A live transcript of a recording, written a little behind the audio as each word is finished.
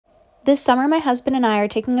This summer, my husband and I are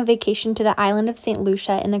taking a vacation to the island of St.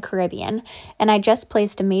 Lucia in the Caribbean, and I just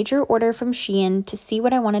placed a major order from SHEIN to see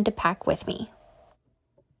what I wanted to pack with me.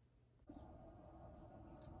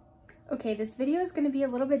 Okay, this video is going to be a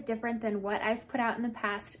little bit different than what I've put out in the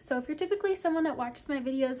past. So if you're typically someone that watches my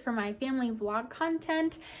videos for my family vlog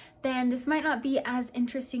content, then this might not be as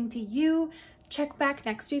interesting to you. Check back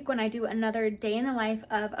next week when I do another day in the life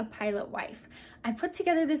of a pilot wife. I put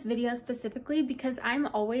together this video specifically because I'm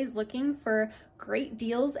always looking for great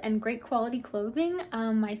deals and great quality clothing.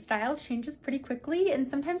 My style changes pretty quickly, and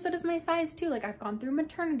sometimes so does my size too. Like, I've gone through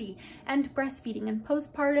maternity and breastfeeding and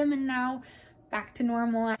postpartum, and now back to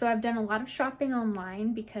normal. So I've done a lot of shopping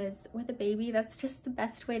online because with a baby, that's just the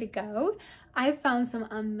best way to go. I've found some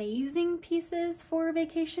amazing pieces for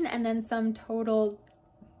vacation and then some total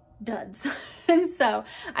duds. And so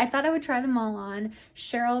I thought I would try them all on,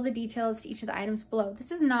 share all the details to each of the items below.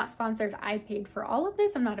 This is not sponsored. I paid for all of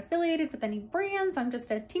this. I'm not affiliated with any brands. I'm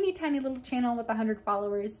just a teeny tiny little channel with 100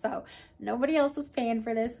 followers. So nobody else is paying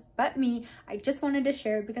for this but me. I just wanted to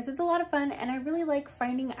share because it's a lot of fun, and I really like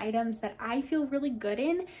finding items that I feel really good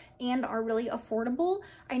in and are really affordable.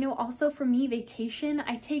 I know also for me, vacation,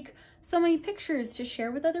 I take so many pictures to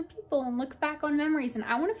share with other people and look back on memories, and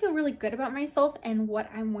I want to feel really good about myself, and what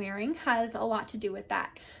I'm wearing has a lot to do with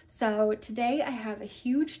that. So today I have a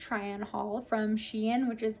huge try-on haul from SHEIN,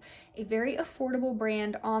 which is a very affordable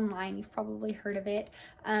brand online. You've probably heard of it.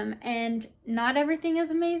 And not everything is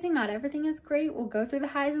amazing, not everything is great. We'll go through the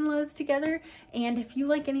highs and lows together, and if you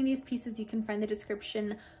like any of these pieces, you can find the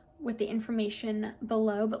description with the information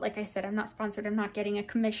below. But like I said, I'm not sponsored. I'm not getting a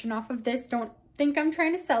commission off of this. Don't think I'm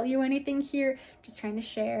trying to sell you anything here. Just trying to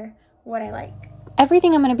share what I like.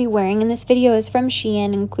 Everything I'm going to be wearing in this video is from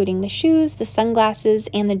SHEIN, including the shoes, the sunglasses,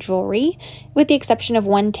 and the jewelry, with the exception of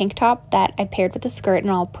one tank top that I paired with a skirt,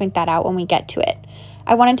 and I'll point that out when we get to it.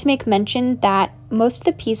 I wanted to make mention that most of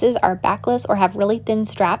the pieces are backless or have really thin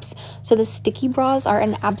straps, so the sticky bras are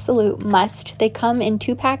an absolute must. They come in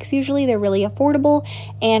 2 packs usually, they're really affordable,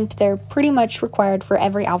 and they're pretty much required for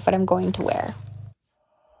every outfit I'm going to wear.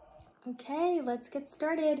 Okay, let's get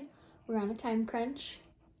started. We're on a time crunch.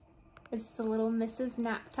 It's the little Mrs.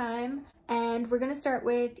 Nap time, and we're gonna start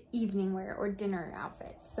with evening wear or dinner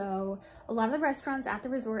outfits. So a lot of the restaurants at the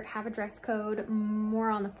resort have a dress code more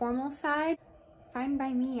on the formal side. Fine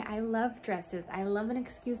by me. I love dresses. I love an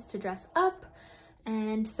excuse to dress up,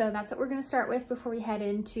 and so that's what we're gonna start with before we head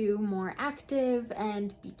into more active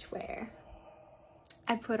and beach wear.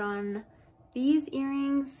 I put on these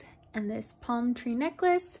earrings and this palm tree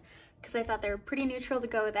necklace because I thought they were pretty neutral to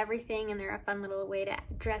go with everything, and they're a fun little way to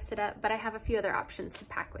dress it up, but I have a few other options to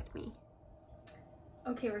pack with me.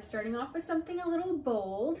 Okay, we're starting off with something a little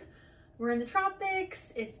bold. We're in the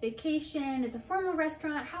tropics, it's vacation, it's a formal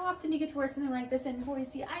restaurant. How often do you get to wear something like this in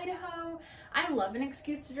Boise, Idaho? I love an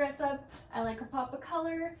excuse to dress up. I like a pop of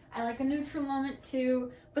color. I like a neutral moment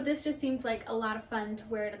too, but this just seemed like a lot of fun to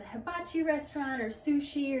wear to the hibachi restaurant or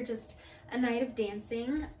sushi or just a night of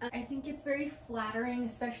dancing. I think it's very flattering,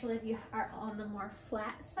 especially if you are on the more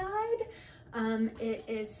flat side. It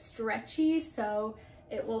is stretchy, so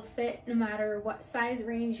it will fit no matter what size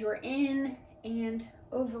range you're in, and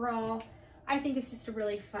overall, I think it's just a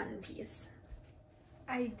really fun piece.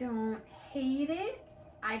 I don't hate it.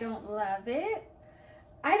 I don't love it.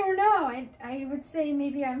 I don't know. I would say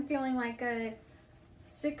maybe I'm feeling like a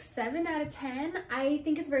 6, 7 out of 10. I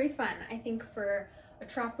think it's very fun. I think for a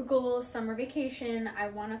tropical summer vacation, I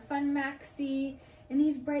want a fun maxi in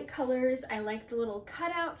these bright colors. I like the little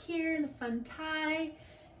cutout here, the fun tie.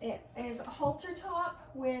 It is a halter top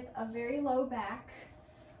with a very low back.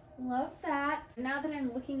 Love that. Now that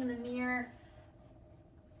I'm looking in the mirror,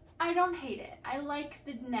 I don't hate it. I like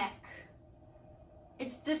the neck.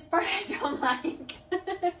 It's this part I don't like.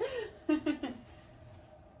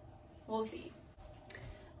 We'll see.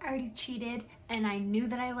 I already cheated, and I knew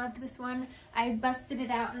that I loved this one. I busted it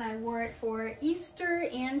out and I wore it for Easter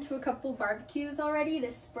and to a couple barbecues already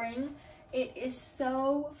this spring. It is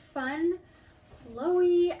so fun,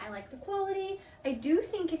 flowy. I like the quality. I do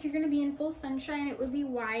think if you're going to be in full sunshine, it would be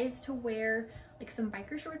wise to wear like some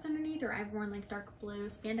biker shorts underneath, or I've worn like dark blue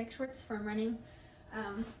spandex shorts from running.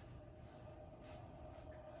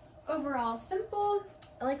 Overall, simple.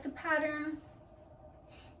 I like the pattern.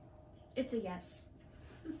 It's a yes.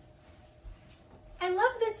 I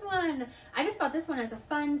love this one. I just bought this one as a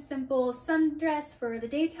fun, simple sundress for the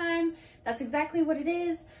daytime. That's exactly what it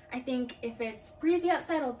is. I think if it's breezy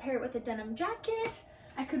outside, I'll pair it with a denim jacket.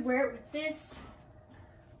 I could wear it with this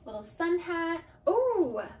little sun hat.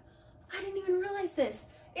 Oh, I didn't even realize this.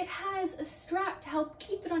 It has a strap to help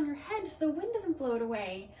keep it on your head so the wind doesn't blow it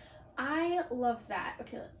away. I love that.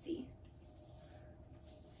 Okay, let's see.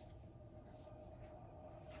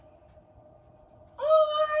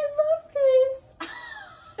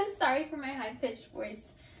 Sorry for my high-pitched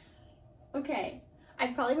voice. Okay,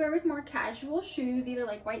 I'd probably wear it with more casual shoes, either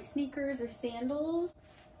like white sneakers or sandals.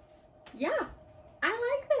 Yeah, I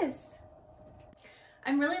like this.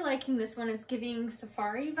 I'm really liking this one. It's giving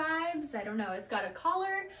safari vibes. I don't know, it's got a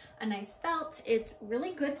collar, a nice belt. It's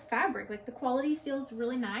really good fabric. Like the quality feels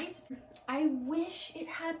really nice. I wish it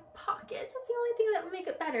had pockets. That's the only thing that would make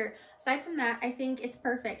it better. Aside from that, I think it's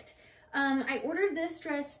perfect. I ordered this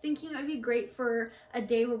dress thinking it would be great for a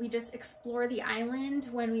day where we just explore the island.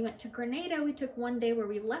 When we went to Grenada, we took one day where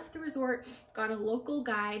we left the resort, got a local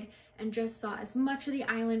guide, and just saw as much of the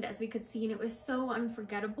island as we could see, and it was so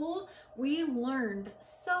unforgettable. We learned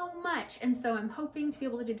so much, and so I'm hoping to be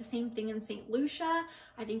able to do the same thing in St. Lucia.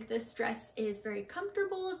 I think this dress is very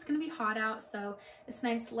comfortable. It's gonna be hot out, so it's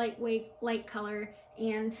nice, lightweight, light color,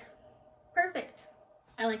 and perfect.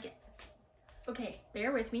 I like it. Okay,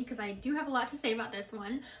 bear with me because I do have a lot to say about this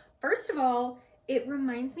one. First of all, it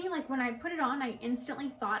reminds me, like when I put it on, I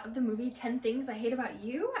instantly thought of the movie 10 Things I Hate About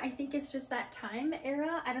You. I think it's just that time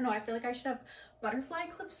era. I don't know, I feel like I should have butterfly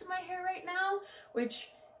clips in my hair right now,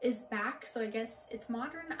 which is back, so I guess it's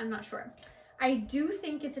modern, I'm not sure. I do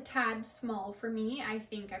think it's a tad small for me. I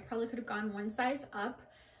think I probably could have gone one size up.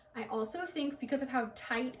 I also think because of how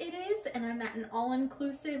tight it is, and I'm at an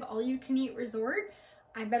all-inclusive, all-you-can-eat resort,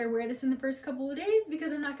 I better wear this in the first couple of days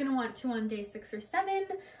because I'm not going to want to on day 6 or 7.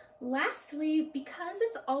 Lastly, because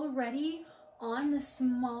it's already on the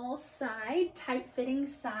small side, tight-fitting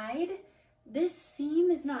side, this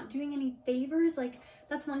seam is not doing any favors. Like,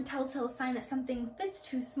 that's one telltale sign that something fits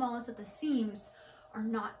too small, is that the seams are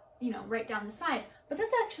not, you know, right down the side. But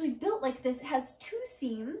that's actually built like this. It has 2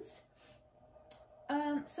 seams,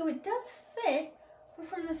 so it does fit. But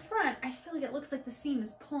from the front, I feel like it looks like the seam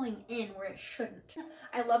is pulling in where it shouldn't.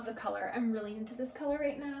 I love the color. I'm really into this color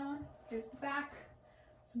right now. There's the back.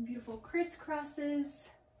 Some beautiful crisscrosses.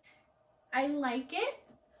 I like it.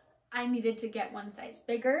 I needed to get one size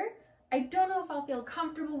bigger. I don't know if I'll feel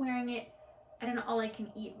comfortable wearing it at an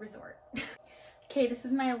all-I-can-eat resort. Okay, this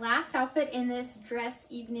is my last outfit in this dress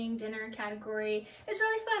evening dinner category. It's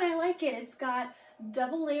really fun. I like it. It's got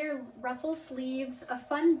double layer ruffle sleeves, a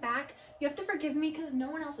fun back. You have to forgive me because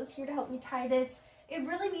no one else is here to help me tie this. It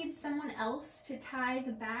really needs someone else to tie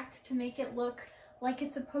the back to make it look like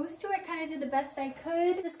it's supposed to. I kind of did the best I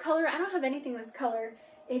could. This color, I don't have anything this color.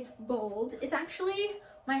 It's bold. It's actually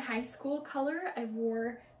my high school color. I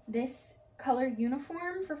wore this color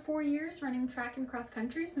uniform for 4 years running track and cross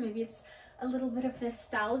country, so maybe it's a little bit of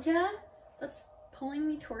nostalgia that's pulling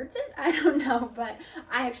me towards it. I don't know, but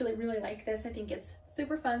I actually really like this. I think it's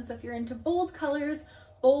super fun. So if you're into bold colors,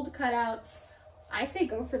 bold cutouts, I say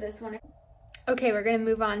go for this one. Okay, we're gonna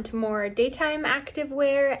move on to more daytime active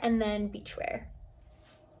wear and then beach wear.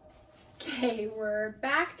 Okay, we're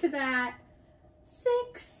back to that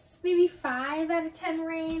 6, maybe 5 out of 10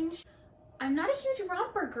 range. I'm not a huge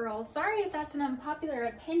romper girl. Sorry if that's an unpopular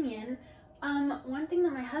opinion. One thing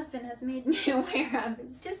that my husband has made me aware of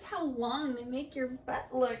is just how long they make your butt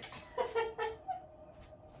look.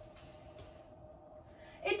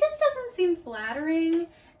 It just doesn't seem flattering,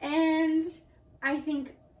 and I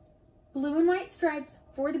think blue and white stripes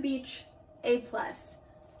for the beach, A+.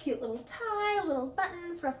 Cute little tie, little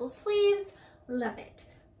buttons, ruffle sleeves, love it.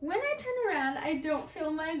 When I turn around, I don't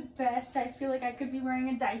feel my best. I feel like I could be wearing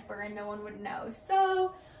a diaper and no one would know.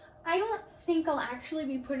 So I don't think I'll actually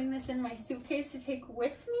be putting this in my suitcase to take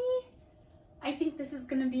with me. I think this is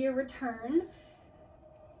gonna be a return.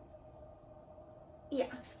 Yeah,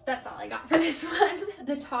 that's all I got for this one.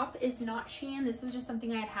 The top is not SHEIN. This was just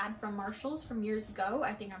something I had from Marshall's from years ago.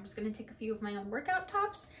 I think I'm just gonna take a few of my own workout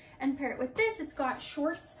tops and pair it with this. It's got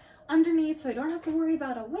shorts underneath, so I don't have to worry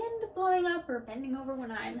about a wind blowing up or bending over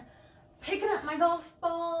when I'm picking up my golf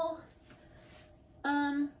ball.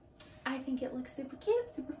 I think it looks super cute,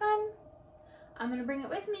 super fun. I'm gonna bring it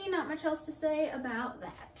with me, not much else to say about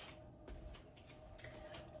that.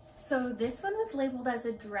 So this one was labeled as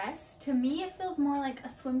a dress. To me, it feels more like a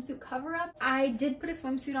swimsuit cover-up. I did put a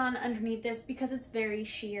swimsuit on underneath this because it's very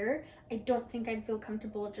sheer. I don't think I'd feel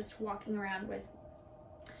comfortable just walking around with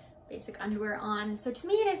basic underwear on. So to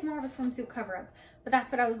me, it is more of a swimsuit cover-up, but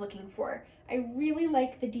that's what I was looking for. I really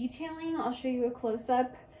like the detailing. I'll show you a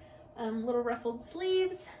close-up. Little ruffled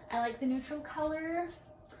sleeves. I like the neutral color.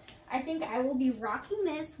 I think I will be rocking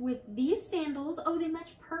this with these sandals. Oh, they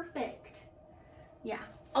match perfect. Yeah,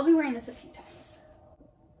 I'll be wearing this a few times.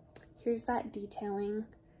 Here's that detailing.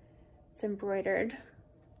 It's embroidered.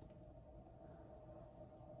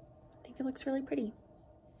 I think it looks really pretty.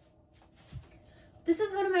 This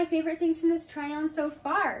is one of my favorite things from this try-on so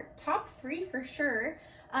far. Top 3 for sure.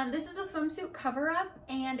 This is a swimsuit cover-up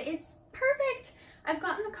and it's perfect. I've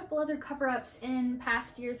gotten a couple other cover-ups in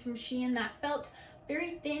past years from SHEIN that felt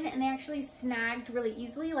very thin and they actually snagged really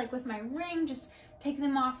easily, like with my ring, just taking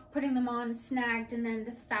them off, putting them on, snagged, and then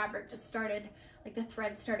the fabric just started, like the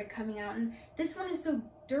thread started coming out. And this one is so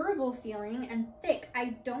durable feeling and thick.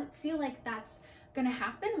 I don't feel like that's gonna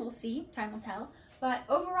happen. We'll see, time will tell. But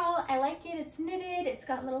overall, I like it. It's knitted, it's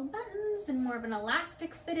got little buttons and more of an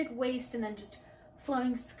elastic fitted waist and then just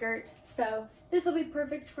flowing skirt. So this will be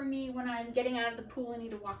perfect for me when I'm getting out of the pool and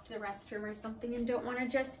need to walk to the restroom or something and don't want to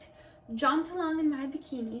just jaunt along in my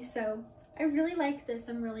bikini. So I really like this.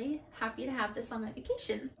 I'm really happy to have this on my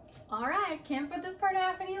vacation. All right, can't put this part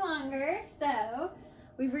off any longer. So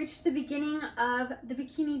we've reached the beginning of the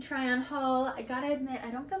bikini try on haul. I gotta admit,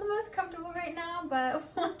 I don't feel the most comfortable right now, but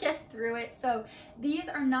we'll get through it. So these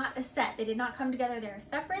are not a set. They did not come together. They're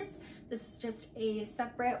separates. This is just a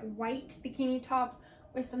separate white bikini top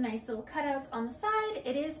with some nice little cutouts on the side.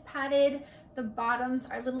 It is padded. The bottoms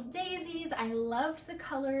are little daisies. I loved the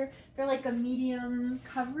color. They're like a medium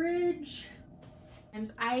coverage.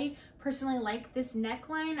 I personally like this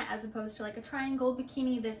neckline as opposed to like a triangle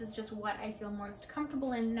bikini. This is just what I feel most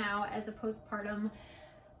comfortable in now as a postpartum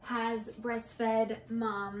has breastfed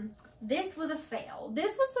mom. This was a fail.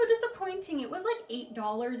 This was so disappointing. It was like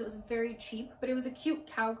 $8. It was very cheap, but it was a cute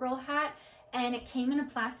cowgirl hat and it came in a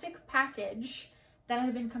plastic package that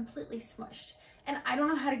had been completely smushed. And I don't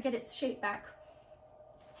know how to get its shape back.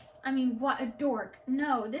 I mean, what a dork.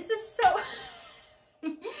 No, this is so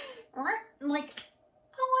like,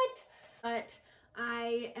 what? But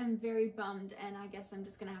I am very bummed and I guess I'm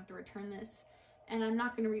just gonna have to return this. And I'm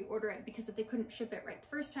not gonna reorder it because if they couldn't ship it right the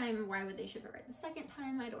first time, why would they ship it right the second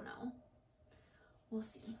time? I don't know. We'll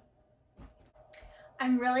see.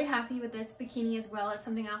 I'm really happy with this bikini as well. It's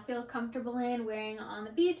something I'll feel comfortable in wearing on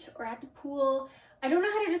the beach or at the pool. I don't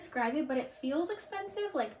know how to describe it, but it feels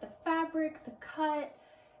expensive, like the fabric, the cut.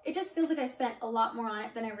 It just feels like I spent a lot more on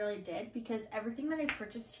it than I really did because everything that I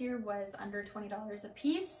purchased here was under $20 a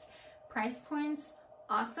piece. Price points,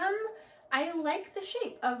 awesome. I like the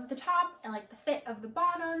shape of the top and like the fit of the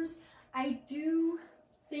bottoms. I do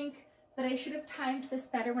think that I should have timed this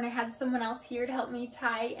better when I had someone else here to help me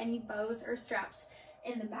tie any bows or straps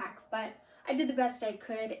in the back, but I did the best I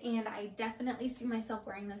could and I definitely see myself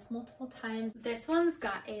wearing this multiple times. This one's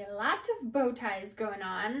got a lot of bow ties going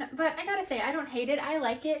on, but I gotta say, I don't hate it. I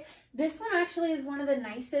like it. This one actually is one of the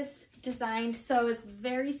nicest designed, so it's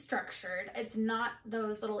very structured. It's not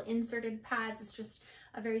those little inserted pads. It's just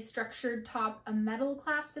a very structured top, a metal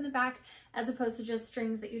clasp in the back, as opposed to just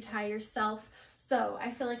strings that you tie yourself. So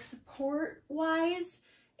I feel like support-wise,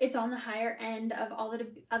 it's on the higher end of all the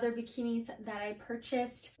other bikinis that I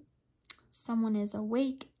purchased. Someone is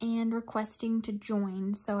awake and requesting to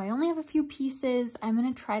join, so I only have a few pieces. I'm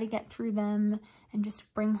gonna try to get through them and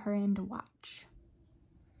just bring her in to watch.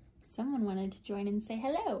 Someone wanted to join and say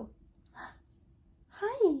hello.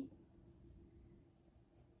 Hi.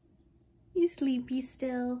 You sleepy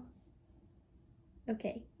still?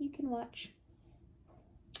 Okay, you can watch.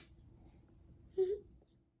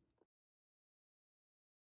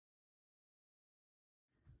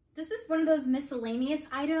 This is one of those miscellaneous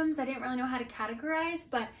items I didn't really know how to categorize,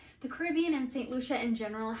 but the Caribbean and St. Lucia in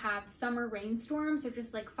general have summer rainstorms. They're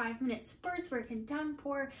just like 5-minute spurts where it can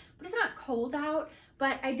downpour, but it's not cold out.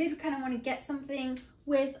 But I did kind of want to get something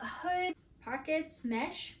with a hood, pockets,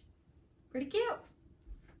 mesh, pretty cute.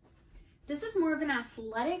 This is more of an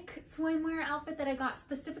athletic swimwear outfit that I got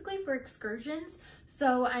specifically for excursions.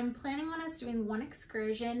 So I'm planning on us doing one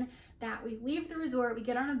excursion that we leave the resort, we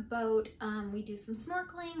get on a boat, we do some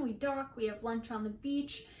snorkeling, we dock, we have lunch on the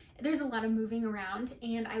beach. There's a lot of moving around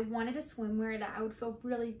and I wanted a swimwear that I would feel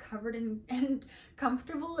really covered and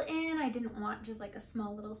comfortable in. I didn't want just like a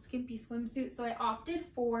small little skimpy swimsuit. So I opted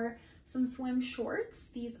for some swim shorts.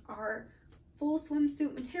 These are full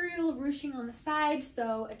swimsuit material, ruching on the side,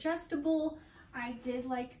 so adjustable. I did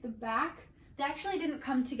like the back. They actually didn't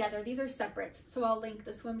come together. These are separates. So I'll link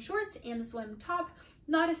the swim shorts and the swim top.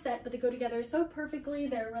 Not a set, but they go together so perfectly.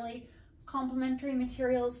 They're really complementary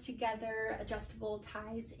materials together, adjustable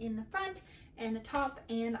ties in the front and the top,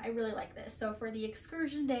 and I really like this. So for the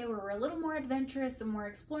excursion day where we're a little more adventurous and we're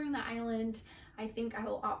exploring the island, I think I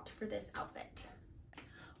will opt for this outfit.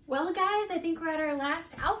 Well guys, I think we're at our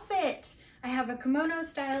last outfit. I have a kimono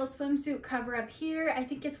style swimsuit cover up here. I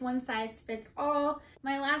think it's one size fits all.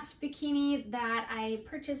 My last bikini that I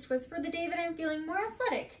purchased was for the day that I'm feeling more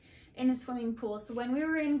athletic in a swimming pool. So when we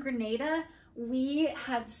were in Grenada, we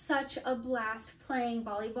had such a blast playing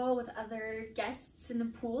volleyball with other guests in the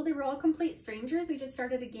pool. They were all complete strangers. We just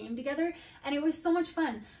started a game together and it was so much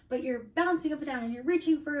fun. But you're bouncing up and down and you're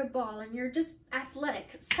reaching for a ball and you're just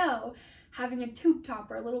athletic. So having a tube top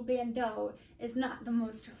or a little bandeau is not the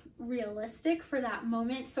most realistic for that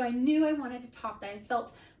moment. So I knew I wanted a top that I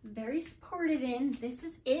felt very supported in. This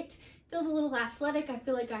is it. Feels a little athletic. I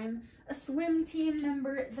feel like I'm a swim team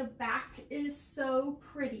member. The back is so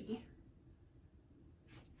pretty.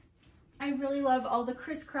 I really love all the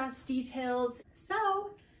crisscross details.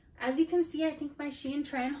 So as you can see, I think my SHEIN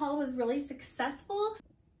try-on haul was really successful.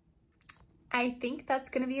 I think that's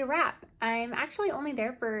gonna be a wrap. I'm actually only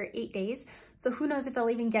there for 8 days, so who knows if I'll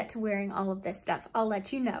even get to wearing all of this stuff. I'll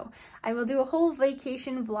let you know. I will do a whole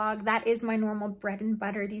vacation vlog. That is my normal bread and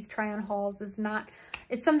butter. These try-on hauls is not,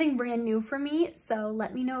 it's something brand new for me, so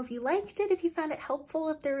let me know if you liked it, if you found it helpful,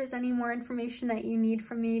 if there was any more information that you need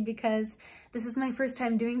from me, because this is my first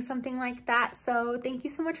time doing something like that. So thank you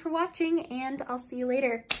so much for watching, and I'll see you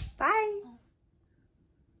later. Bye!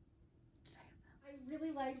 I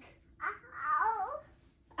really like how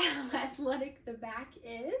athletic the back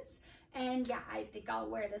is, and yeah, I think I'll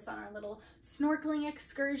wear this on our little snorkeling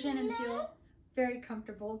excursion and feel very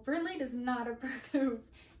comfortable. Brinley does not approve.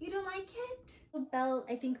 You don't like it? The belt,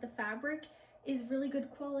 I think the fabric is really good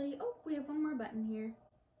quality. Oh, we have one more button here.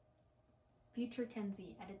 Future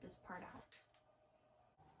Kenzie, edit this part out.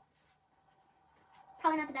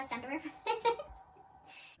 Probably not the best underwear for this.